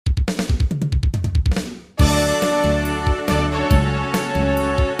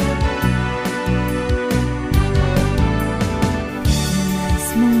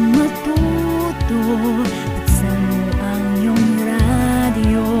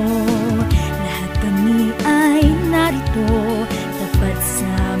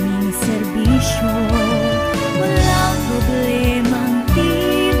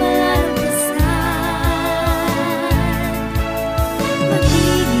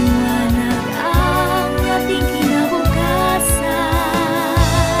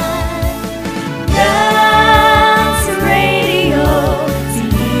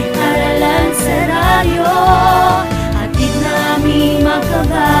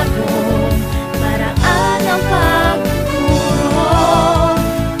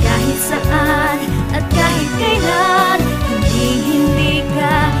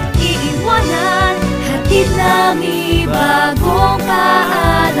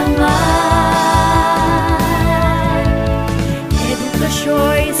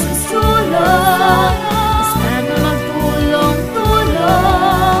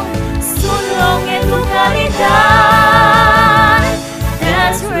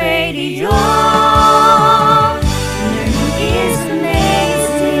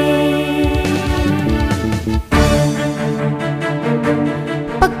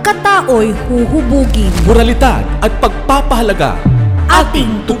ako'y huhubugin. Moralidad at pagpapahalaga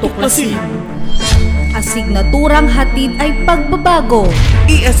ating tutuklasin. Asignaturang hatid ay pagbabago.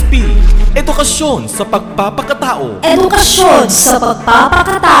 ESP, edukasyon sa pagpapakatao. Edukasyon sa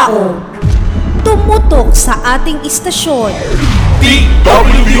pagpapakatao. Tumutok sa ating istasyon.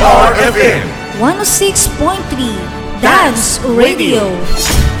 DWDR-FM 106.3 Dance Radio.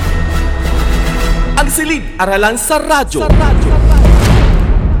 Ang silid-aralan sa radyo.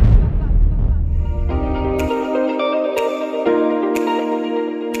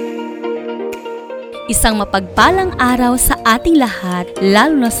 Isang mapagpalang araw sa ating lahat,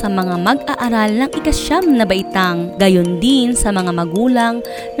 lalo na sa mga mag-aaral ng ika-9 na baitang, gayon din sa mga magulang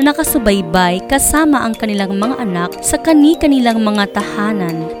na nakasubaybay kasama ang kanilang mga anak sa kani-kanilang mga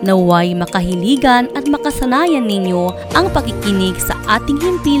tahanan. Naway makahiligan at makasanayan ninyo ang pakikinig sa ating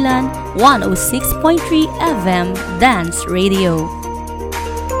himpilan 106.3 FM Dance Radio.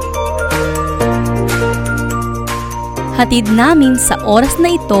 Hatid namin sa oras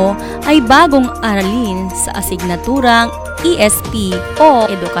na ito ay bagong aralin sa asignaturang ESP o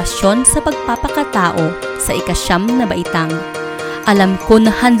Edukasyon sa Pagpapakatao sa ika-9 na baitang. Alam ko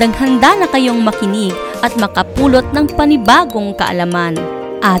na handang-handa na kayong makinig at makapulot ng panibagong kaalaman.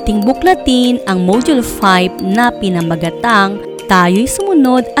 Ating buklatin ang Module 5 na pinamagatang Tayo'y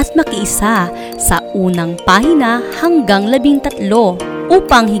Sumunod at Makiisa sa unang pahina hanggang 13.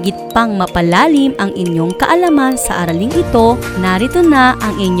 Upang higit pang mapalalim ang inyong kaalaman sa araling ito, narito na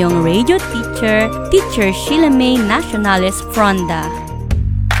ang inyong radio teacher, Teacher Sheila May Nacionales Fronda.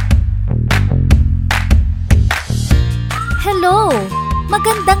 Hello!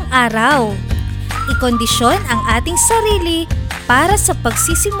 Magandang araw! Ikondisyon ang ating sarili para sa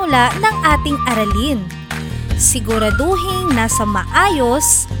pagsisimula ng ating aralin. Siguraduhin nasa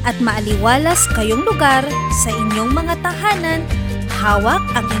maayos at maaliwalas kayong lugar sa inyong mga tahanan. Hawak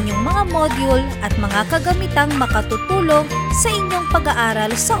ang inyong mga module at mga kagamitang makatutulong sa inyong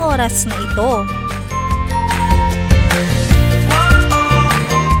pag-aaral sa oras na ito.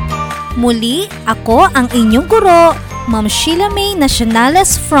 Muli, ako ang inyong guro, Ma'am Sheila May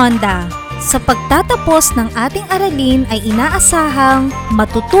Nacionales Fronda. Sa pagtatapos ng ating aralin ay inaasahang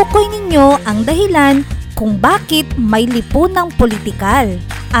matutukoy ninyo ang dahilan kung bakit may lipunang politikal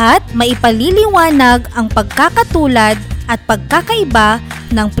at maipaliliwanag ang pagkakatulad at pagkakaiba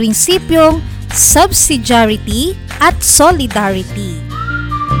ng prinsipyong subsidiarity at solidarity.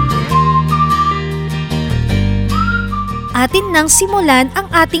 Atin nang simulan ang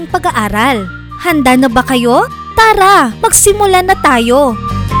ating pag-aaral. Handa na ba kayo? Tara, magsimula na tayo!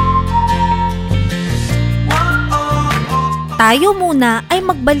 Tayo muna ay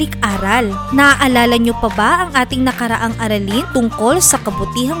magbalik-aral. Naaalala nyo pa ba ang ating nakaraang aralin tungkol sa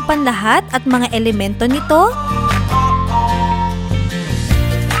kabutihang panlahat at mga elemento nito?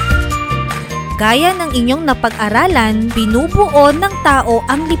 Gaya ng inyong napag-aralan, binubuo ng tao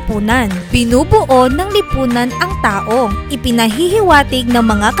ang lipunan. Binubuo ng lipunan ang tao. Ipinahihiwatig ng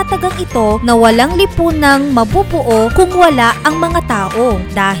mga katagang ito na walang lipunang mabubuo kung wala ang mga tao.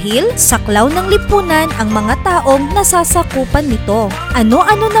 Dahil saklaw ng lipunan ang mga taong nasasakupan nito.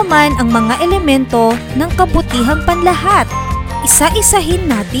 Ano-ano naman ang mga elemento ng kabutihang panlahat? Isa-isahin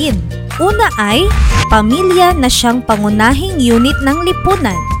natin. Una ay pamilya na siyang pangunahing unit ng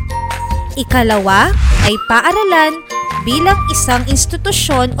lipunan. Ikalawa ay paaralan bilang isang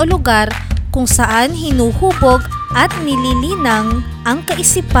institusyon o lugar kung saan hinuhubog at nililinang ang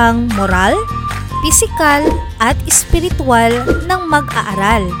kaisipang moral, pisikal at espiritual ng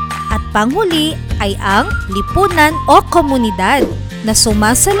mag-aaral. At panghuli ay ang lipunan o komunidad na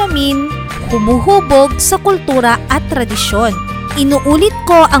sumasalamin, humuhubog sa kultura at tradisyon. Inuulit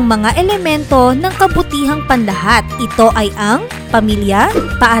ko ang mga elemento ng kabutihang panlahat. Ito ay ang pamilya,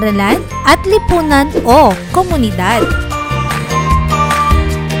 paaralan, at lipunan o komunidad.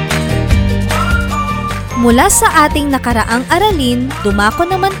 Mula sa ating nakaraang aralin, dumako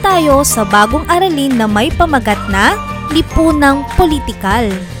naman tayo sa bagong aralin na may pamagat na lipunang politikal.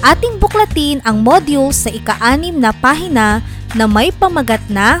 Ating buklatin ang module sa ika-6 na pahina na may pamagat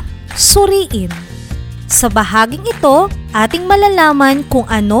na suriin. Sa bahaging ito, ating malalaman kung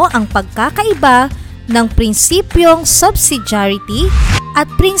ano ang pagkakaiba ng prinsipyong subsidiarity at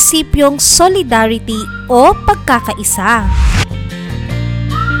prinsipyong solidarity o pagkakaisa.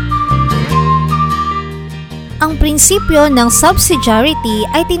 Ang prinsipyo ng subsidiarity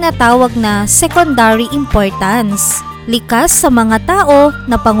ay tinatawag na secondary importance. Likas sa mga tao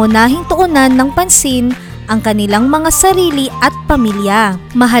na pangunahing tuunan ng pansin ang kanilang mga sarili at pamilya.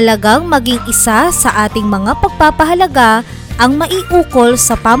 Mahalagang maging isa sa ating mga pagpapahalaga ang maiukol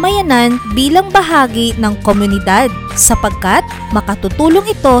sa pamayanan bilang bahagi ng komunidad sapagkat makatutulong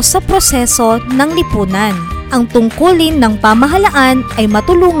ito sa proseso ng lipunan. Ang tungkulin ng pamahalaan ay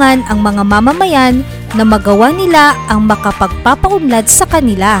matulungan ang mga mamamayan na magawa nila ang makapagpapaunlad sa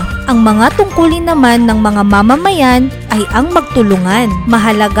kanila. Ang mga tungkulin naman ng mga mamamayan ay ang magtulungan.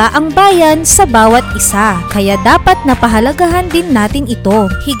 Mahalaga ang bayan sa bawat isa, kaya dapat napahalagahan din natin ito.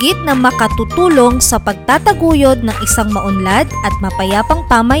 Higit na makatutulong sa pagtataguyod ng isang maunlad at mapayapang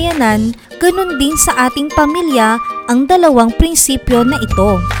pamayanan, ganun din sa ating pamilya ang dalawang prinsipyo na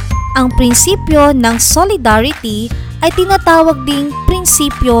ito. Ang prinsipyo ng solidarity ay tinatawag ding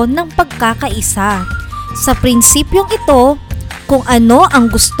prinsipyo ng pagkakaisa. Sa prinsipyong ito, kung ano ang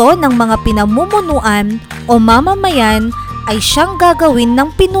gusto ng mga pinamumunuan o mamamayan ay siyang gagawin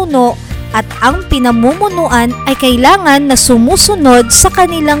ng pinuno at ang pinamumunuan ay kailangan na sumusunod sa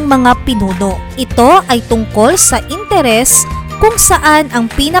kanilang mga pinuno. Ito ay tungkol sa interes kung saan ang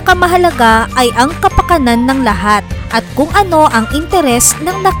pinakamahalaga ay ang kapakanan ng lahat at kung ano ang interes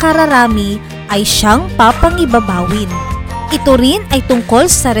ng nakararami ay siyang papangibabawin. Ito rin ay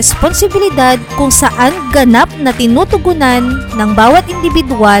tungkol sa responsibilidad kung saan ganap na tinutugunan ng bawat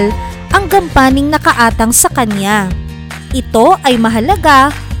individual ang gampaning nakaatang sa kanya. Ito ay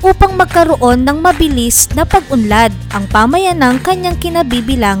mahalaga upang magkaroon ng mabilis na pag-unlad ang pamayanang kanyang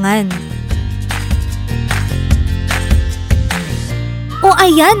kinabibilangan. O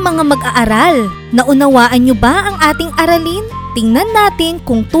ayan mga mag-aaral, naunawaan nyo ba ang ating aralin? Tingnan natin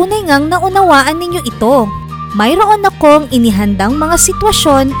kung tunay ngang naunawaan ninyo ito. Mayroon akong inihandang mga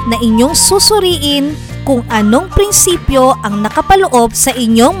sitwasyon na inyong susuriin kung anong prinsipyo ang nakapaloob sa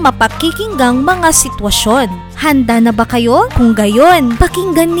inyong mapakikinggang mga sitwasyon. Handa na ba kayo? Kung gayon,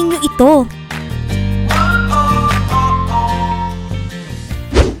 pakinggan ninyo ito.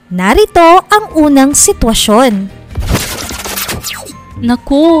 Narito ang unang sitwasyon.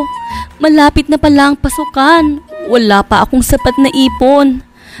 Naku, malapit na pala ang pasukan. Wala pa akong sapat na ipon.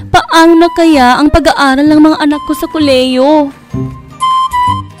 Paano na kaya ang pag-aaral ng mga anak ko sa kolehiyo?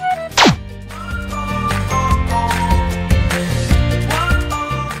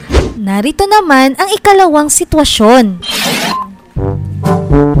 Narito naman ang ikalawang sitwasyon.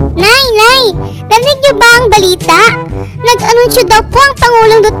 Nay! Narinig niyo ba ang balita? Nag-anunsyo daw po ang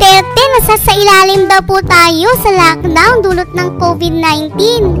Pangulong Duterte na sasailalim daw po tayo sa lockdown dulot ng COVID-19.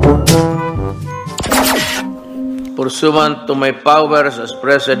 Pursuant to my powers as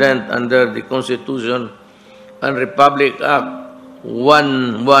President under the Constitution and Republic Act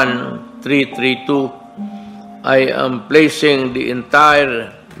 11332, I am placing the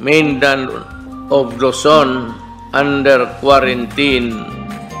entire mainland of Luzon under quarantine.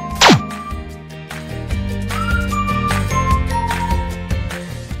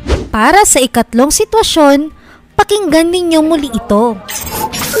 Para sa ikatlong sitwasyon, pakinggan ninyo muli ito.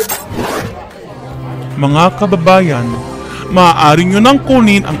 Mga kababayan, maaari nyo nang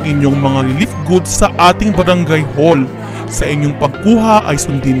kunin ang inyong mga relief goods sa ating barangay hall. Sa inyong pagkuha ay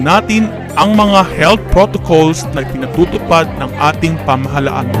sundin natin ang mga health protocols na pinatutupad ng ating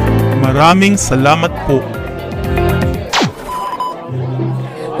pamahalaan. Maraming salamat po.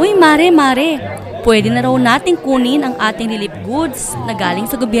 Uy, Mare, pwede na raw nating kunin ang ating relief goods na galing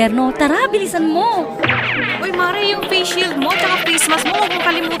sa gobyerno. Tara, bilisan mo! Uy, Mare, yung face shield mo at face mask mo, huwag mong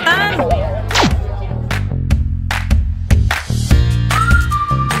kalimutan.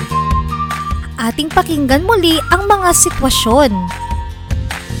 Ating pakinggan muli ang mga sitwasyon.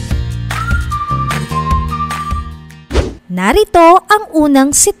 Narito ang unang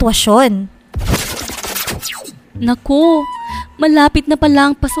sitwasyon. Naku, malapit na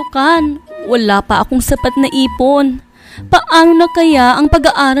pala ang pasukan. Wala pa akong sapat na ipon. Paano na kaya ang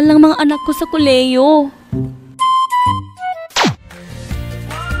pag-aaral ng mga anak ko sa kolehiyo?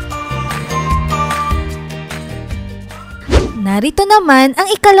 Narito naman ang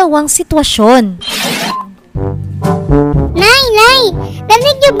ikalawang sitwasyon. Nay!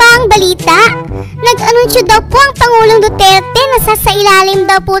 Narinig niyo ba ang balita? Nag-anunsyo daw po ang Pangulong Duterte na sasailalim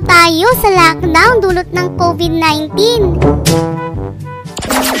daw po tayo sa lockdown dulot ng COVID-19.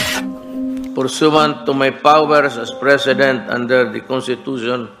 Pursuant to my powers as President under the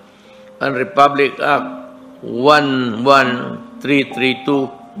Constitution and Republic Act 11332,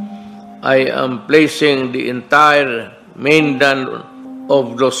 I am placing the entire mainland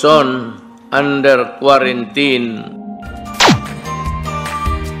of Luzon under quarantine.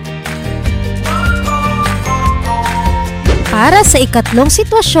 Para sa ikatlong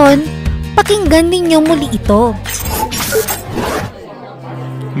sitwasyon, pakinggan ninyo muli ito.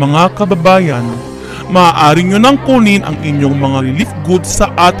 Mga kababayan, maaari nyo nang kunin ang inyong mga relief goods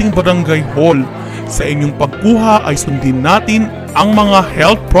sa ating barangay hall. Sa inyong pagkuha ay sundin natin ang mga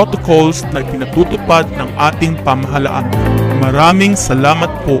health protocols na pinatutupad ng ating pamahalaan. Maraming salamat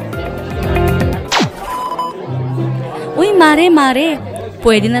po. Uy, Mare,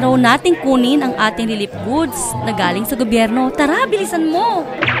 pwede na raw nating kunin ang ating relief goods na galing sa gobyerno. Tara, bilisan mo!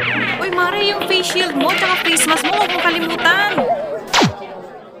 Uy, Mare, yung face shield mo tsaka face mask mo, huwag mong kalimutan.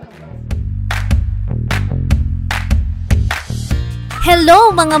 Hello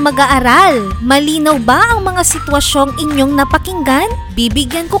mga mag-aaral! Malinaw ba ang mga sitwasyong inyong napakinggan?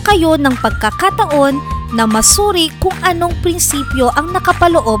 Bibigyan ko kayo ng pagkakataon na masuri kung anong prinsipyo ang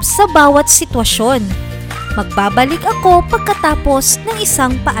nakapaloob sa bawat sitwasyon. Magbabalik ako pagkatapos ng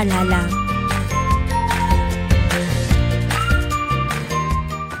isang paalala.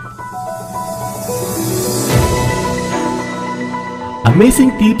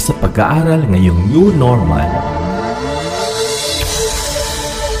 Amazing tips sa pag-aaral ngayong new normal.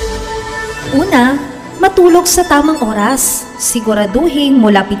 Una, matulog sa tamang oras. Siguraduhin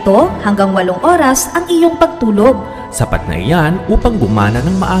mula 7 hanggang 8 oras ang iyong pagtulog. Sapat na iyan upang gumana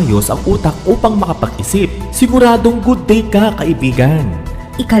ng maayos ang utak upang makapag-isip. Siguradong good day ka, kaibigan.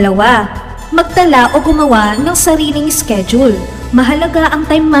 Ikalawa, magtala o gumawa ng sariling schedule. Mahalaga ang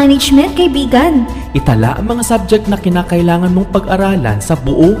time management, kaibigan. Itala ang mga subject na kinakailangan mong pag-aralan sa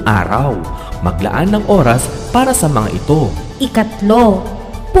buong araw. Maglaan ng oras para sa mga ito. Ikatlo,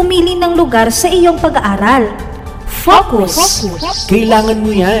 pumili ng lugar sa iyong pag-aaral. Focus! Kailangan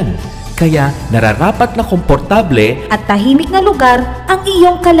mo yan. Kaya nararapat na komportable At tahimik na lugar ang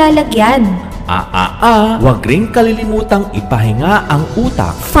iyong kalalagyan. Huwag ring kalilimutang ipahinga ang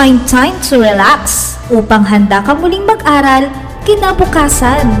utak. Find time to relax upang handa ka muling mag-aral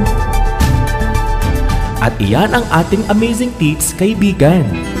kinabukasan. At iyan ang ating amazing tips, kaibigan.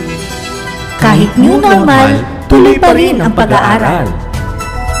 Kahit new normal, tuloy pa rin ang pag-aaral.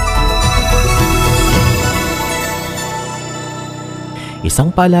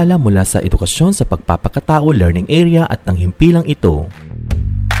 Isang paalala mula sa Edukasyon sa Pagpapakatao Learning Area at ng himpilang ito.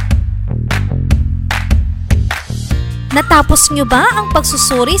 Natapos nyo ba ang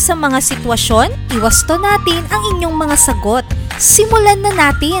pagsusuri sa mga sitwasyon? Iwasto natin ang inyong mga sagot. Simulan na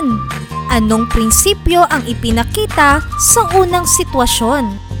natin. Anong prinsipyo ang ipinakita sa unang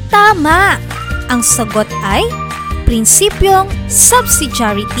sitwasyon? Tama! Ang sagot ay prinsipyong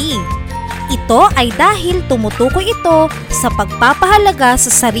subsidiarity. Ito ay dahil tumutukoy ito sa pagpapahalaga sa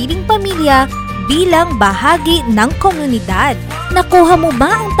sariling pamilya bilang bahagi ng komunidad. Nakuha mo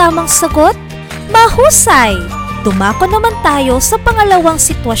ba ang tamang sagot? Mahusay! Dumako naman tayo sa pangalawang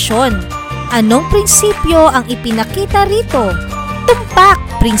sitwasyon. Anong prinsipyo ang ipinakita rito?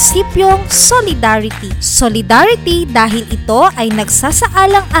 Tumpak! Prinsipyong solidarity. Solidarity dahil ito ay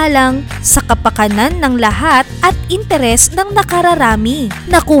nagsasaalang-alang sa kapakanan ng lahat at interes ng nakararami.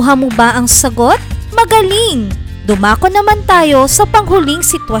 Nakuha mo ba ang sagot? Magaling! Dumako naman tayo sa panghuling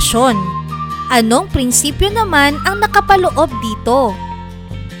sitwasyon. Anong prinsipyo naman ang nakapaloob dito?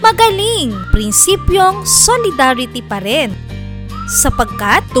 Magaling! Prinsipyong solidarity pa rin.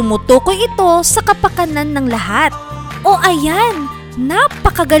 Sapagkat tumutukoy ito sa kapakanan ng lahat. O ayan!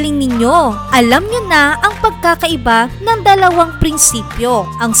 Napakagaling ninyo! Alam nyo na ang pagkakaiba ng dalawang prinsipyo,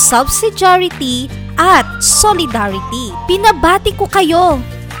 ang subsidiarity at solidarity. Pinabati ko kayo!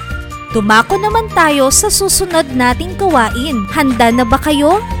 Dumako naman tayo sa susunod nating gawain. Handa na ba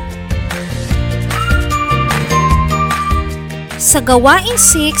kayo? Sa gawain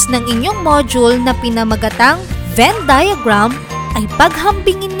 6 ng inyong module na pinamagatang Venn diagram, ay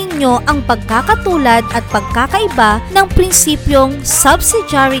paghambingin ninyo ang pagkakatulad at pagkakaiba ng prinsipyong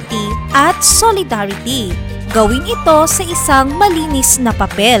subsidiarity at solidarity. Gawin ito sa isang malinis na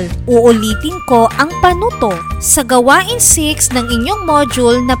papel. Uulitin ko ang panuto. Sa gawain 6 ng inyong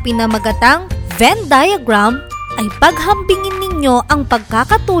module na pinamagatang Venn diagram, ay paghambingin ninyo ang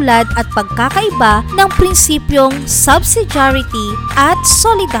pagkakatulad at pagkakaiba ng prinsipyong subsidiarity at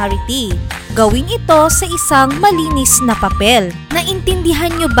solidarity. Gawin ito sa isang malinis na papel.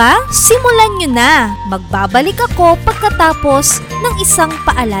 Naintindihan nyo ba? Simulan nyo na! Magbabalik ako pagkatapos ng isang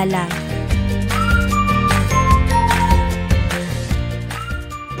paalala.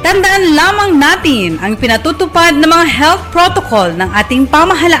 Tandaan lamang natin ang pinatutupad ng mga health protocol ng ating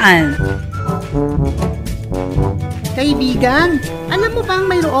pamahalaan. Kaibigan, alam mo bang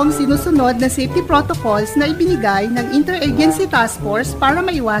mayroong sinusunod na safety protocols na ibinigay ng Interagency Task Force para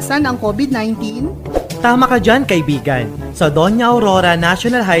maiwasan ang COVID-19? Tama ka dyan, kaibigan. Sa Doña Aurora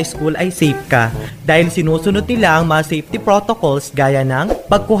National High School ay safe ka dahil sinusunod nila ang mga safety protocols gaya ng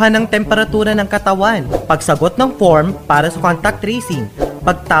pagkuha ng temperatura ng katawan, pagsagot ng form para sa contact tracing,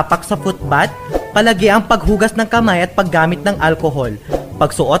 pagtapak sa footbath, palagi ang paghugas ng kamay at paggamit ng alcohol,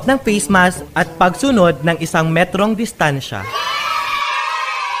 pagsuot ng face mask at pagsunod ng 1 metrong distansya.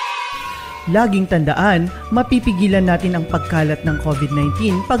 Laging tandaan, mapipigilan natin ang pagkalat ng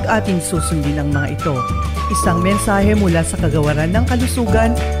COVID-19 pag atin susundin ang mga ito. Isang mensahe mula sa Kagawaran ng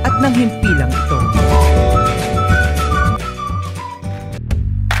Kalusugan at ng himpilang ito.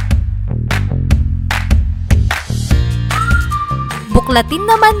 Buklatin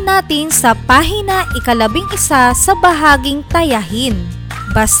naman natin sa pahina 11 sa bahaging tayahin.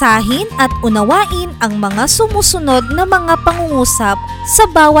 Basahin at unawain ang mga sumusunod na mga pangungusap sa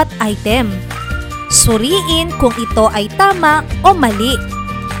bawat item. Suriin kung ito ay tama o mali.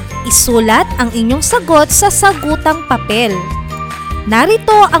 Isulat ang inyong sagot sa sagutang papel.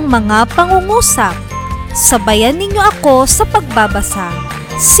 Narito ang mga pangungusap. Sabayan ninyo ako sa pagbabasa.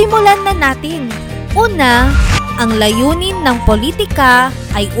 Simulan na natin. Una, ang layunin ng politika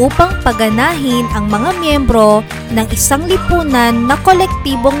ay upang paganahin ang mga miyembro ng isang lipunan na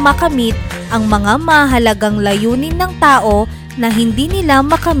kolektibong makamit ang mga mahalagang layunin ng tao na hindi nila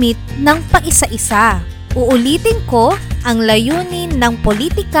makamit ng paisa-isa. Uulitin ko, ang layunin ng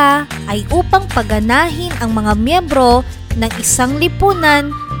politika ay upang paganahin ang mga miyembro ng isang lipunan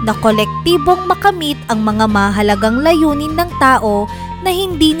na kolektibong makamit ang mga mahalagang layunin ng tao na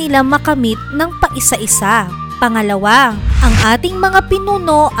hindi nila makamit ng paisa-isa. Pangalawa, ang ating mga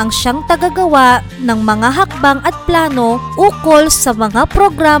pinuno ang siyang tagagawa ng mga hakbang at plano ukol sa mga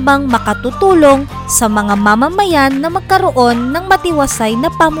programang makatutulong sa mga mamamayan na magkaroon ng matiwasay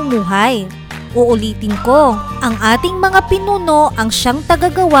na pamumuhay. Uulitin ko, ang ating mga pinuno ang siyang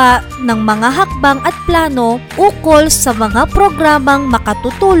tagagawa ng mga hakbang at plano ukol sa mga programang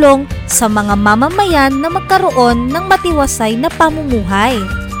makatutulong sa mga mamamayan na magkaroon ng matiwasay na pamumuhay.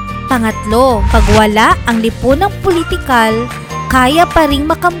 Pangatlo, pag wala ang lipunang politikal, kaya pa ring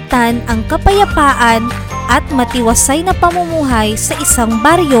makamtan ang kapayapaan at matiwasay na pamumuhay sa isang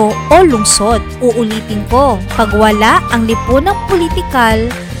baryo o lungsod. Uulitin ko, pag wala ang lipunang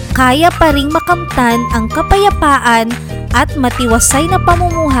politikal, kaya pa ring makamtan ang kapayapaan at matiwasay na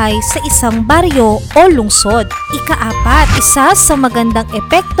pamumuhay sa isang baryo o lungsod. Ikaapat, isa sa magandang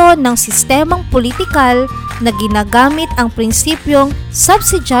epekto ng sistemang politikal na ginagamit ang prinsipyong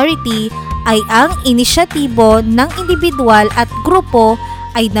subsidiarity ay ang inisyatibo ng individual at grupo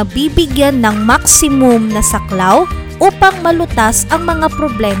ay nabibigyan ng maximum na saklaw upang malutas ang mga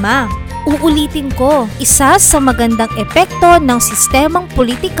problema. Uulitin ko, isa sa magandang epekto ng sistemang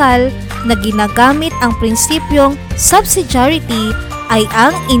politikal na ginagamit ang prinsipyong subsidiarity ay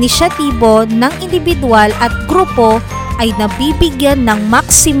ang inisyatibo ng individual at grupo ay nabibigyan ng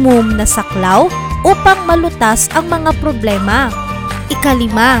maximum na saklaw upang malutas ang mga problema.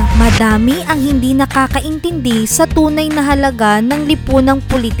 Ikalima, madami ang hindi nakakaintindi sa tunay na halaga ng lipunang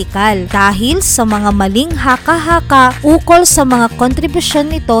politikal dahil sa mga maling haka-haka ukol sa mga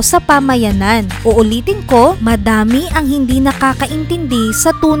kontribusyon nito sa pamayanan. Uulitin ko, madami ang hindi nakakaintindi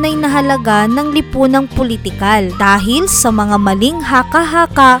sa tunay na halaga ng lipunang politikal dahil sa mga maling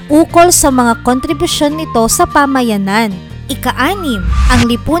haka-haka ukol sa mga kontribusyon nito sa pamayanan. Ika-6, ang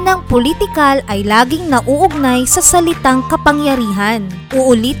lipunang politikal ay laging nauugnay sa salitang kapangyarihan.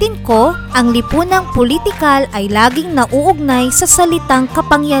 Uulitin ko, ang lipunang politikal ay laging nauugnay sa salitang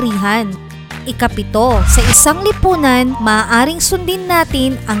kapangyarihan. Ika-7, sa isang lipunan, maaaring sundin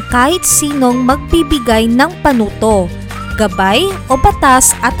natin ang kahit sinong magbibigay ng panuto, gabay o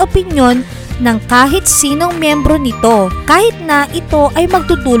batas at opinyon ng kahit sinong miyembro nito, kahit na ito ay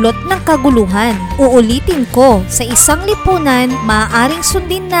magdudulot ng kaguluhan. Uulitin ko, sa isang lipunan, maaaring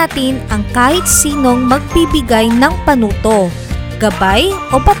sundin natin ang kahit sinong magbibigay ng panuto, gabay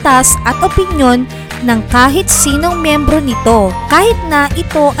o batas at opinyon ng kahit sinong miyembro nito, kahit na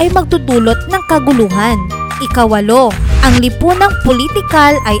ito ay magdudulot ng kaguluhan. Ika-8, ang lipunang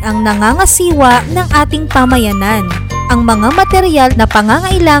politikal ay ang nangangasiwa ng ating pamayanan. Ang mga material na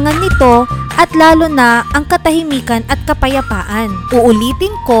pangangailangan nito at lalo na ang katahimikan at kapayapaan.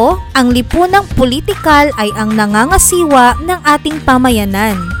 Uulitin ko, ang lipunang politikal ay ang nangangasiwa ng ating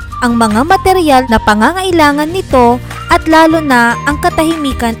pamayanan. Ang mga material na pangangailangan nito at lalo na ang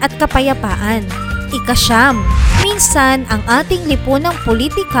katahimikan at kapayapaan. Ika-9, minsan ang ating lipunang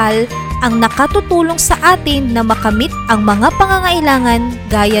politikal ang nakatutulong sa atin na makamit ang mga pangangailangan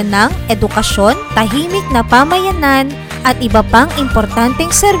gaya ng edukasyon, tahimik na pamayanan, at iba pang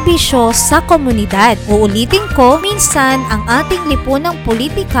importanteng serbisyo sa komunidad. Uulitin ko, minsan ang ating lipunang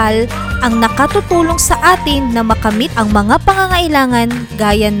politikal ang nakatutulong sa atin na makamit ang mga pangangailangan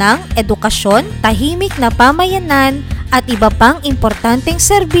gaya ng edukasyon, tahimik na pamayanan, at iba pang importanteng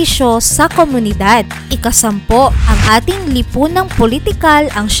serbisyo sa komunidad. Ika-10, ang ating lipunang politikal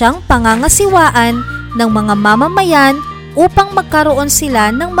ang siyang pangangasiwaan ng mga mamamayan upang magkaroon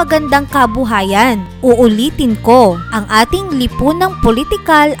sila ng magandang kabuhayan. Uulitin ko, ang ating lipunang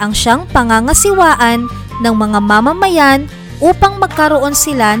politikal ang siyang pangangasiwaan ng mga mamamayan upang magkaroon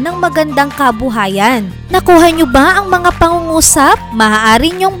sila ng magandang kabuhayan. Nakuha nyo ba ang mga pangungusap?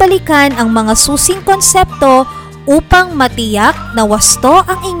 Maaari nyong balikan ang mga susing konsepto upang matiyak na wasto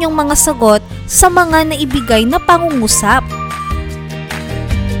ang inyong mga sagot sa mga naibigay na pangungusap.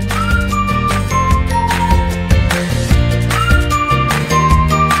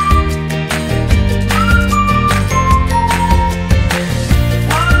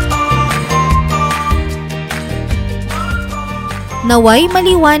 Naway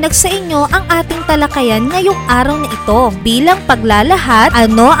maliwanag sa inyo ang ating talakayan ngayong araw na ito. Bilang paglalahat,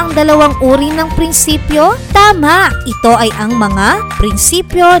 ano ang dalawang uri ng prinsipyo? Tama! Ito ay ang mga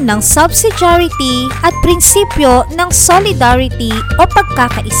prinsipyo ng subsidiarity at prinsipyo ng solidarity o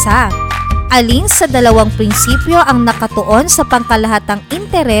pagkakaisa. Alin sa dalawang prinsipyo ang nakatuon sa pangkalahatang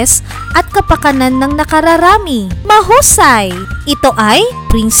interes at kapakanan ng nakararami? Mahusay! Ito ay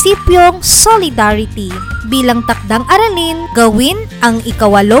prinsipyong solidarity. Bilang takdang aralin, gawin ang 8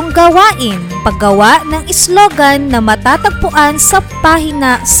 gawain. Paggawa ng slogan na matatagpuan sa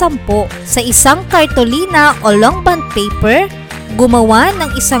pahina 10. Sa isang kartolina o long bond paper, gumawa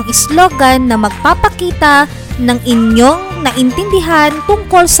ng isang slogan na magpapakita ng inyong naintindihan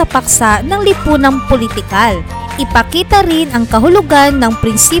tungkol sa paksa ng lipunang politikal. Ipakita rin ang kahulugan ng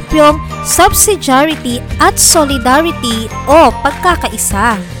prinsipyong subsidiarity at solidarity o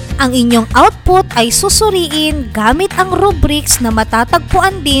pagkakaisa. Ang inyong output ay susuriin gamit ang rubrics na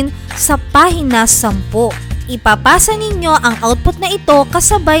matatagpuan din sa pahina 10. Ipapasa ninyo ang output na ito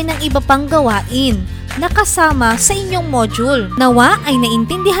kasabay ng iba pang gawain na kasama sa inyong module. Nawa ay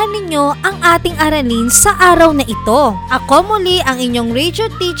naintindihan ninyo ang ating aralin sa araw na ito. Ako muli ang inyong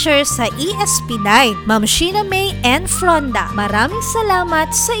radio teacher sa ESP9, Ma'am Sheena May N. Fronda. Maraming salamat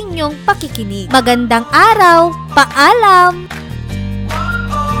sa inyong pakikinig. Magandang araw! Paalam!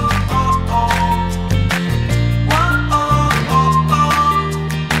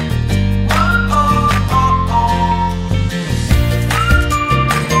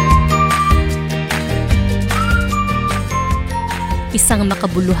 Isang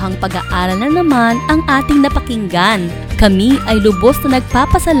makabuluhang pag-aaral na naman ang ating napakinggan. Kami ay lubos na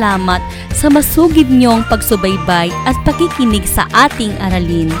nagpapasalamat sa masugid niyong pagsubaybay at pakikinig sa ating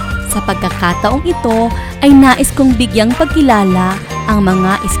aralin. Sa pagkakataong ito ay nais kong bigyang pagkilala ang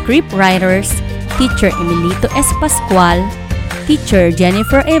mga scriptwriters, Teacher Emilito S. Pascual, Teacher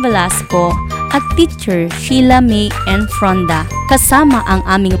Jennifer A. Velasco, at Teacher Sheila May N. Fronda, kasama ang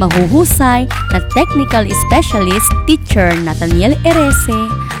aming mahuhusay na Technical Specialist Teacher Nathaniel Erese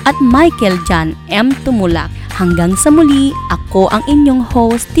at Michael John M. Tumulak. Hanggang sa muli, ako ang inyong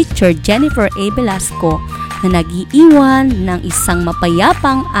host, Teacher Jennifer A. Velasco, na nag-iiwan ng isang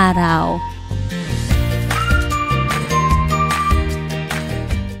mapayapang araw.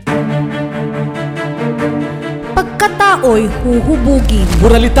 Pagkatao'y huhubugin.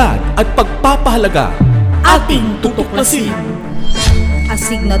 Moralidad at pagpapahalaga. Ating tutuklasin.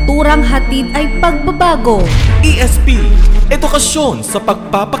 Asignaturang hatid ay pagbabago. ESP, edukasyon sa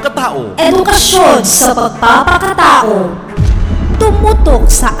pagpapakatao. Edukasyon sa pagpapakatao. Tumutok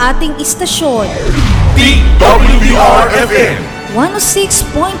sa ating istasyon. DWDR-FM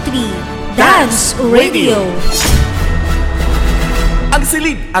 106.3 Dance Radio. Ang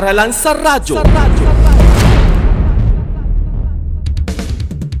silid-aralan sa radyo.